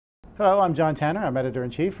Hello, I'm John Tanner. I'm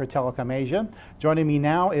Editor-in-Chief for Telekom Asia. Joining me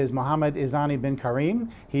now is Mohamad Izani bin Karim.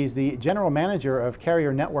 He's the General Manager of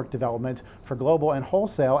Carrier Network Development for Global and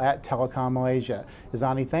Wholesale at Telekom Malaysia.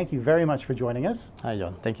 Izani, thank you very much for joining us. Hi,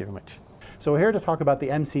 John. Thank you very much. So we're here to talk about the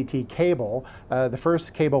MCT cable. The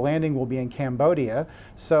first cable landing will be in Cambodia.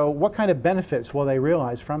 So what kind of benefits will they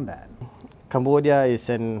realize from that? Cambodia is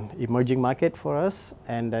an emerging market for us,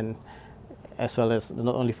 and then as well as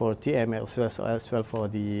not only for TM, as well for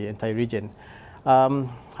the entire region.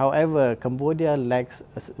 However, Cambodia lacks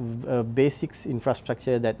a basics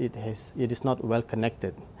infrastructure that it is not well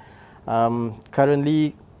connected.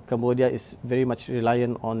 Currently, Cambodia is very much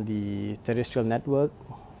reliant on the terrestrial network,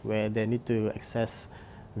 where they need to access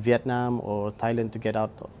Vietnam or Thailand to get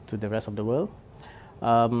out to the rest of the world,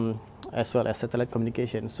 as well as satellite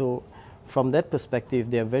communication. So from that perspective,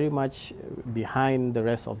 they are very much behind the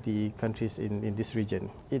rest of the countries in this region.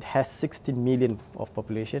 It has 16 million of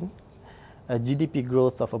population, a GDP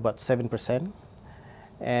growth of about 7%,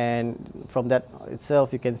 and from that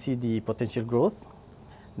itself you can see the potential growth.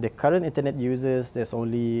 The current internet users, there's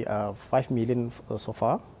only 5 million so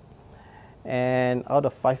far, and out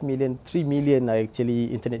of 5 million, 3 million are actually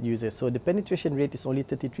internet users. So the penetration rate is only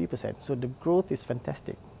 33%, so the growth is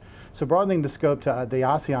fantastic. So broadening the scope to the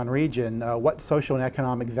ASEAN region, what social and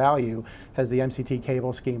economic value has the MCT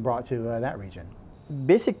cable scheme brought to that region?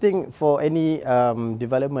 Basic thing for any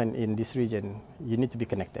development in this region, you need to be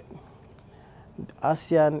connected.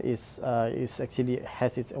 ASEAN is actually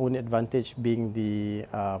has its own advantage, being being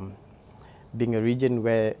a region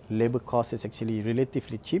where labor cost is actually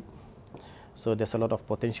relatively cheap. So there's a lot of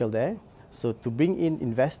potential there. So to bring in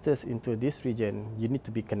investors into this region, you need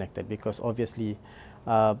to be connected, because obviously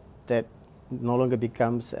that no longer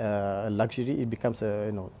becomes a luxury. It becomes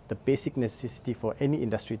the basic necessity for any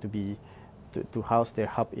industry to house their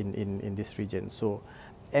hub in this region. So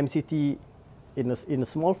MCT in a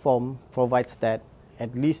small form provides that,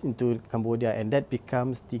 at least into Cambodia, and that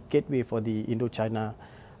becomes the gateway for the Indo-China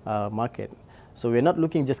market. So we're not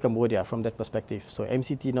looking just Cambodia from that perspective. So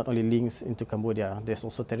MCT not only links into Cambodia, there's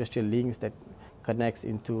also terrestrial links that connects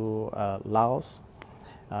into Laos,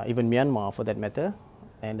 even Myanmar for that matter,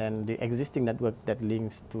 and then the existing network that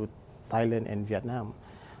links to Thailand and Vietnam.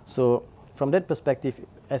 So from that perspective,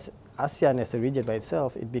 as ASEAN as a region by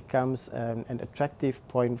itself, it becomes an attractive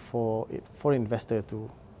point for investor to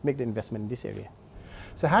make the investment in this area.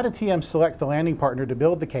 So how did TM select the landing partner to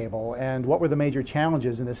build the cable, and what were the major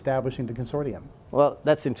challenges in establishing the consortium? Well,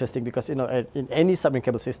 that's interesting, because in any submarine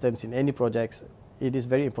cable systems, in any projects, it is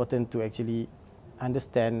very important to actually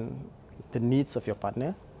understand the needs of your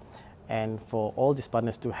partner, and for all these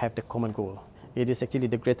partners to have the common goal. It is actually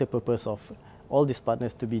the greater purpose of all these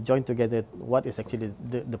partners to be joined together, what is actually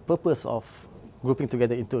the purpose of grouping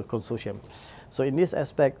together into a consortium. So in this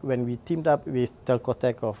aspect, when we teamed up with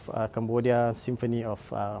Telkotech of Cambodia, Symphony of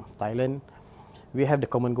Thailand, we have the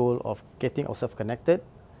common goal of getting ourselves connected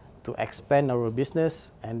to expand our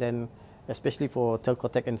business, and then especially for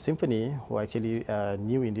Telkotech and Symphony, who are actually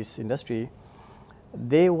new in this industry,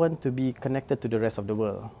 they want to be connected to the rest of the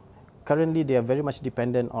world. Currently, they are very much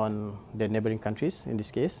dependent on their neighboring countries, in this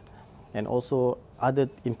case, and also other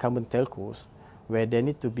incumbent telcos, where they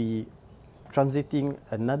need to be transiting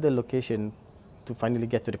another location to finally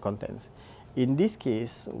get to the contents. In this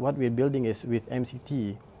case, what we're building is with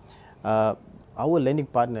MCT, our lending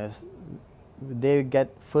partners, they get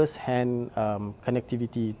first-hand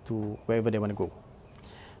connectivity to wherever they want to go.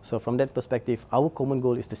 So from that perspective, our common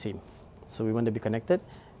goal is the same. So we want to be connected,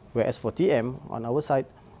 whereas for TM, on our side,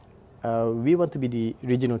 we want to be the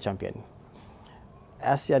regional champion.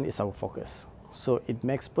 ASEAN is our focus. So it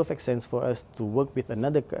makes perfect sense for us to work with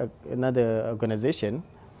another organization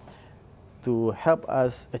to help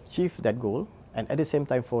us achieve that goal, and at the same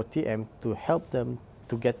time for TM to help them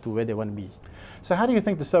to get to where they want to be. So how do you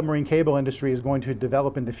think the submarine cable industry is going to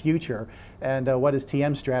develop in the future, and what is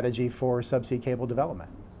TM's strategy for subsea cable development?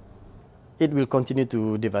 It will continue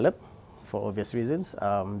to develop for obvious reasons.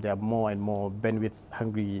 There are more and more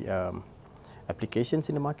bandwidth-hungry applications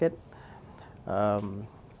in the market.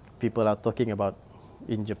 People are talking about,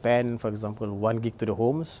 in Japan, for example, 1 gig to the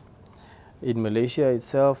homes. In Malaysia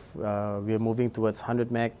itself, we are moving towards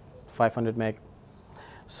 100 meg, 500 meg.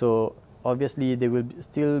 So obviously, there will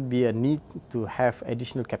still be a need to have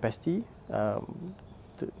additional capacity to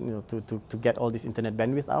get all this internet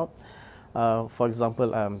bandwidth out. For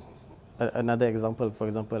example, another example,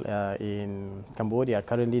 in Cambodia,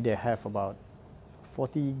 currently they have about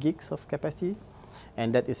 40 gigs of capacity,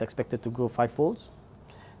 and that is expected to grow 5-fold.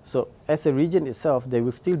 So as a region itself, there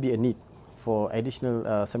will still be a need for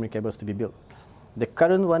additional submarine cables to be built. The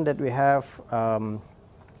current one that we have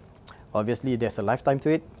Obviously, there's a lifetime to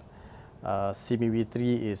it.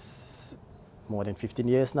 CMIV3 is more than 15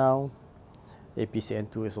 years now.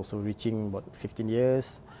 APCN2 is also reaching about 15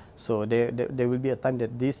 years. So there will be a time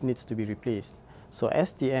that this needs to be replaced. So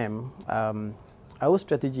STM, our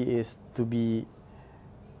strategy is to be,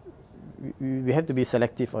 we have to be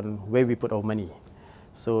selective on where we put our money.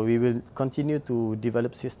 So we will continue to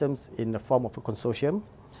develop systems in the form of a consortium,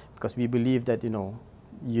 because we believe that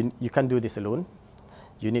you can't do this alone.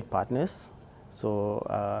 You need partners. So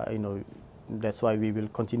that's why we will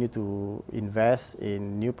continue to invest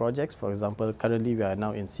in new projects. For example, currently we are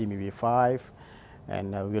now in CMIV5,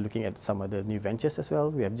 and we're looking at some other new ventures as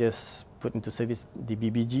well. We have just put into service the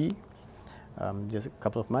BBG just a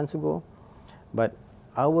couple of months ago. But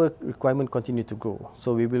our requirement continue to grow.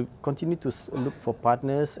 So we will continue to look for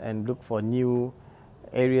partners and look for new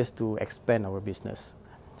areas to expand our business.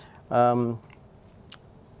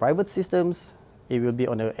 Private systems, it will be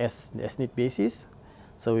on a as-need basis.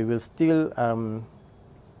 So we will still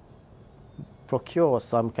procure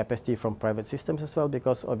some capacity from private systems as well,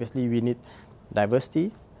 because obviously we need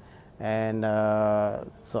diversity, and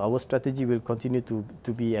so our strategy will continue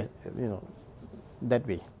to be that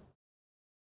way.